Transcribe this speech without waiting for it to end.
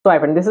So hi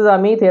friend, this is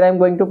Amit. Here I am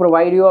going to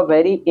provide you a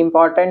very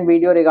important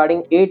video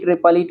regarding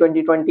AEEE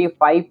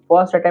 2025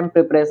 first attempt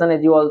preparation.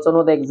 As you also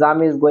know, the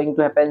exam is going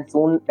to happen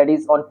soon, that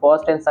is on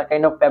 1st and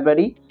 2nd of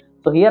February.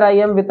 So here I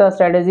am with a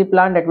strategy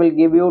plan that will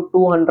give you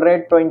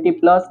 220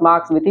 plus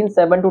marks within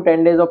 7 to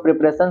 10 days of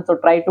preparation. So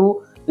try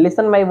to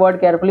listen my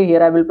word carefully.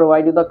 Here I will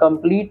provide you the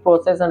complete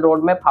process and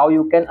roadmap how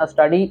you can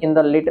study in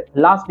the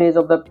last days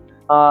of the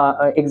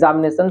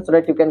examination, so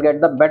that you can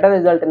get the better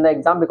result in the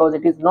exam, because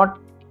it is not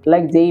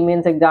like JEE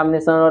mains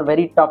examination or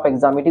very tough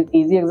exam. It is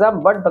easy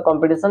exam, but the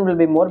competition will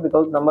be more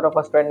because number of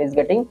students is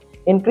getting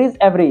increased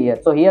every year.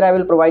 So here I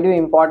will provide you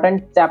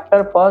important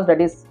chapter first, that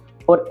is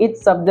for each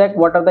subject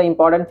what are the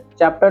important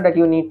chapter that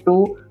you need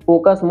to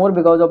focus more,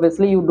 because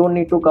obviously you don't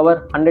need to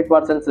cover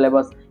 100%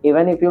 syllabus.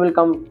 Even if you will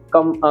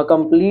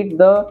complete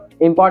the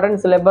important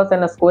syllabus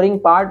and a scoring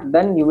part,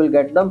 then you will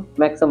get the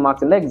maximum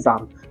marks in the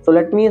exam. So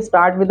let me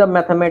start with the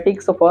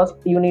mathematics. So first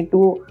you need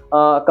to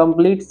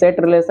complete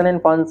set, relation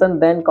and function,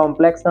 then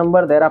complex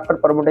number, thereafter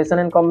permutation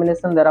and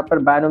combination, thereafter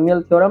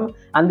binomial theorem,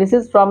 and this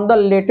is from the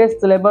latest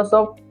syllabus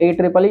of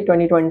AEEE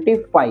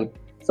 2025.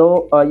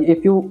 So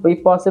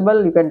if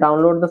possible, you can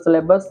download the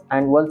syllabus,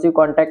 and once you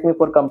contact me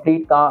for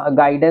complete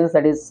guidance,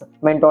 that is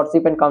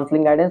mentorship and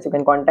counseling guidance, you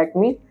can contact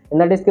me. In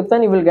the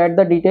description you will get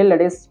the detail,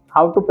 that is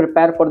how to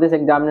prepare for this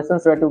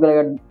examination, so that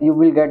you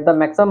will get the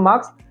maximum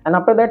marks, and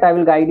after that I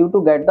will guide you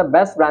to get the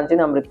best branch in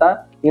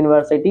Amrita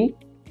University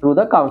through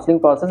the counseling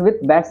process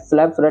with best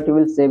slab, so that you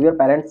will save your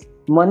parents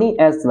money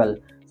as well.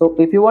 So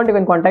if you want, you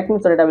can contact me,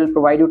 so that I will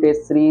provide you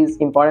test series,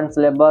 important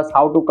syllabus,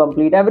 how to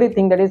complete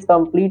everything, that is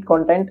complete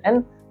content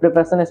and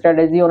preparation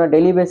strategy on a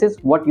daily basis,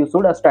 what you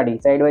should study.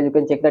 Sidewise you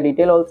can check the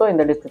detail also in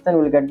the description.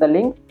 You will get the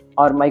link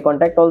or my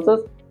contact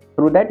also.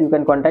 Through that you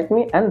can contact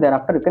me, and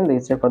thereafter you can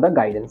register for the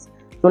guidance.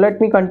 So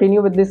let me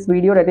continue with this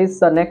video. That is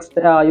next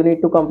you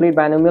need to complete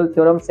binomial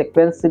theorem,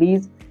 sequence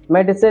series,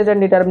 matrices and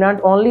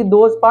determinant, only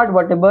those part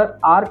whatever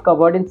are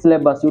covered in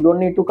syllabus. You don't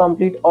need to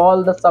complete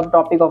all the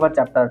subtopic of a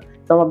chapter.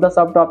 Some of the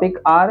subtopic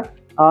are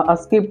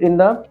skipped in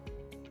the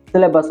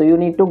syllabus, so you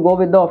need to go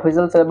with the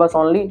official syllabus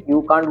only.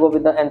 You can't go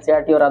with the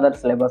NCERT or other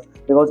syllabus,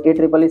 because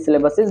AEEE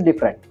syllabus is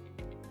different.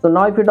 So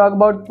now if you talk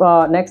about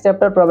next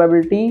chapter,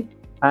 probability,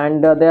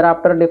 and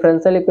thereafter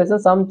differential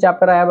equations, some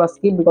chapter I have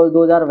skipped because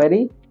those are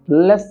very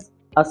less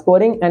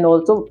scoring and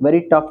also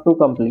very tough to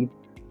complete.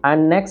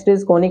 And next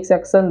is conic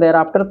section,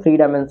 thereafter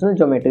three-dimensional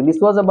geometry. This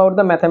was about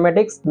the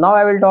mathematics. Now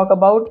I will talk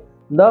about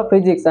the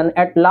physics, and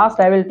at last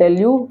I will tell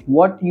you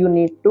what you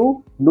need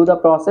to do the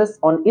process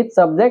on each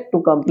subject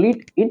to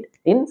complete it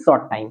in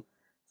short time.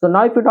 So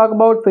now if you talk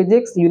about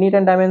physics, unit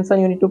and dimension,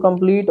 you need to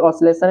complete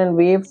oscillation and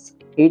waves,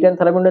 heat and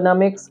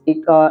thermodynamics,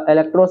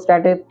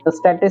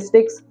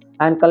 electrostatistics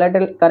and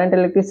current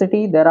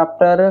electricity.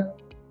 Thereafter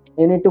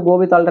you need to go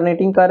with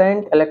alternating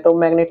current,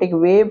 electromagnetic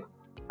wave,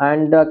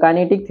 and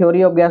kinetic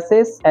theory of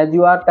gases. As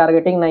you are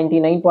targeting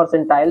 99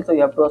 percentile, so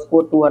you have to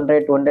score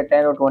 200,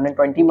 210 or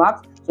 220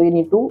 marks, so you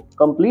need to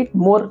complete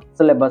more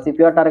syllabus. If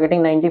you are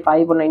targeting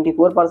 95 or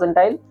 94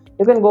 percentile,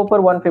 you can go for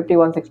 150,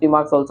 160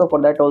 marks also. For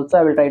that also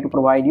I will try to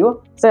provide you a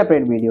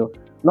separate video.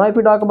 Now if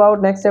you talk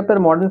about next chapter,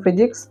 modern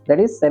physics,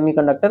 that is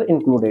semiconductor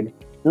included.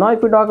 Now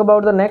if you talk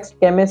about the next,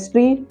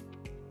 chemistry.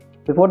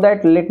 Before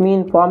that, let me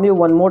inform you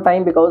one more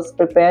time, because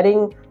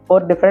preparing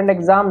for different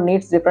exam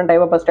needs different type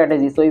of a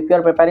strategy. So if you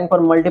are preparing for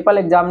multiple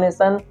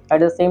examination at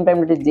the same time,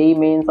 that is JEE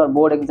mains or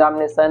board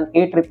examination,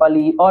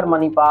 AEEE or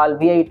Manipal,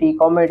 VIT,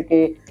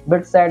 COMEDK,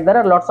 BITSAT, there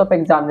are lots of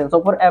examinations.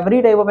 So for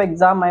every type of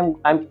exam I'm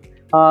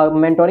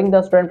mentoring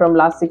the student from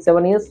last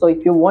 6-7 years. So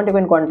if you want, you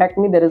can contact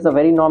me. There is a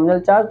very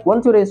nominal charge.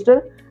 Once you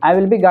register, I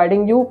will be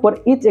guiding you for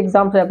each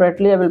exam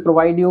separately. I will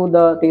provide you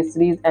the test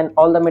series and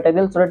all the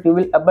materials, so that you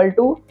will able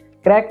to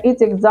crack each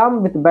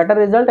exam with better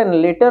result,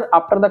 and later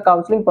after the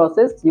counseling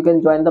process you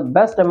can join the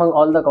best among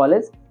all the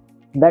college.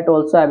 That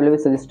also I will be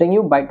suggesting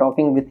you by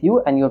talking with you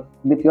and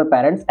with your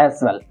parents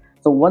as well.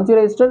 So once you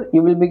register,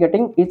 you will be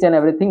getting each and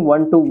everything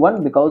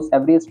one-to-one, because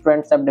every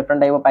students have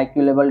different type of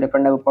IQ level,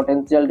 different type of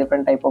potential,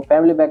 different type of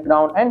family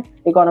background and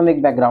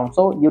economic background.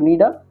 So you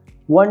need a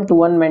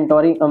one-to-one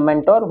mentoring, a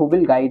mentor who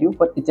will guide you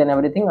for each and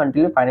everything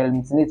until your final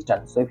admission is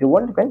done. So if you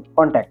want, you can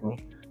contact me.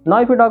 Now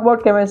if you talk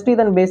about chemistry,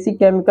 then basic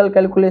chemical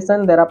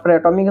calculation, thereafter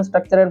atomic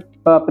structure and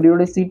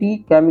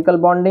periodicity, chemical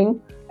bonding,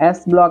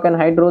 S block and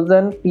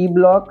hydrogen, P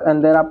block,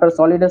 and thereafter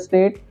solid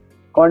state,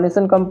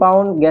 coordination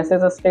compound,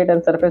 gaseous state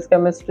and surface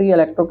chemistry,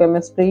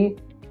 electrochemistry,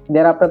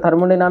 thereafter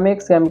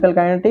thermodynamics, chemical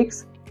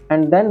kinetics,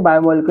 and then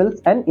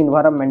biomolecules and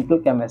environmental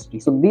chemistry.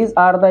 So these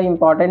are the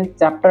important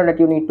chapter that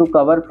you need to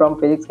cover from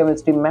physics,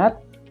 chemistry, math.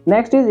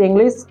 Next is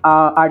English,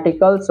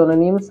 articles,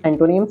 synonyms,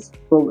 antonyms,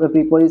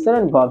 preposition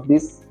and verbs.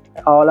 These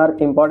all are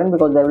important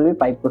because there will be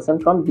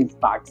 5% from these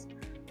parts,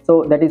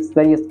 so that is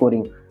very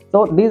scoring.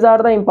 So these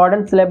are the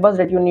important syllabus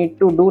that you need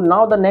to do.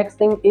 Now the next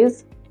thing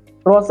is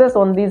process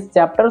on these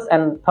chapters,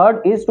 and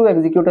third is to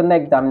execute in the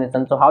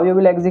examination. So how you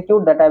will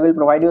execute, that I will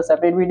provide you a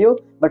separate video,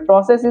 but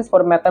process is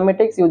for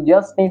mathematics. You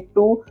just need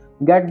to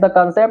get the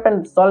concept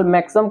and solve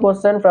maximum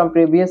question from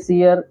previous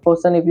year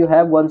question if you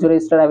have. Once you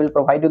register, I will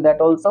provide you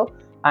that also.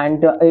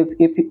 And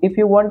if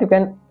you want,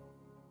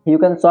 you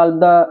can solve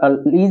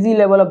the easy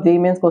level of JEE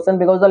Mains question,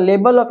 because the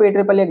level of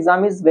AEEE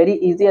exam is very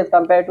easy as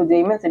compared to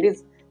JEE Mains. It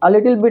is a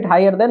little bit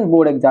higher than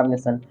board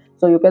examination.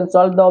 So you can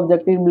solve the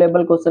objective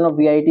level question of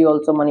VIT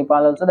also,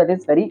 Manipal also, that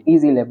is very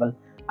easy level.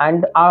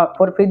 And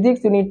for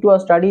physics, you need to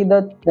study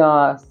the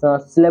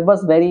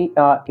syllabus very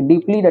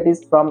deeply, that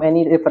is from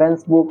any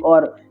reference book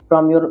or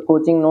from your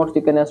coaching notes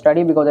you can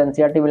study, because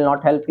NCERT will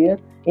not help here.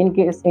 In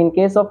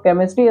case of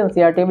chemistry,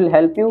 NCERT will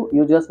help you.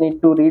 You just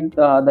need to read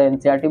the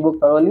NCERT book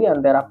thoroughly,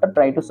 and thereafter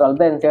try to solve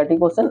the NCERT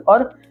question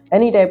or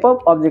any type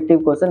of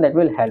objective question that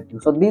will help you.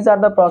 So these are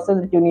the process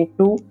that you need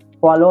to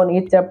follow on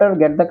each chapter.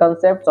 Get the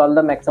concept, solve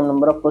the maximum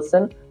number of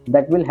questions,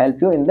 that will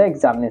help you in the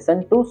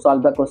examination to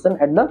solve the question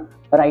at the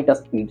right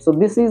speed. So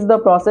this is the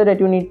process that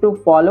you need to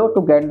follow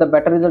to get the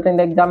better result in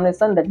the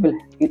examination. That will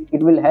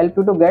it will help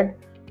you to get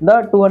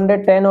the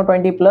 210 or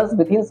 20 plus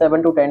within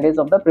 7 to 10 days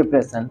of the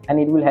preparation, and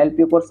it will help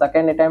you for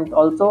second attempt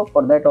also.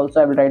 For that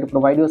also I will try to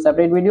provide you a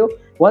separate video.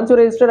 Once you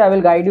register, I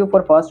will guide you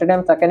for first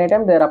attempt, second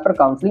attempt, thereafter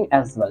counseling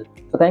as well.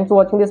 So thanks for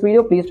watching this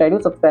video. Please try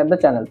to subscribe the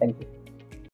channel. Thank you.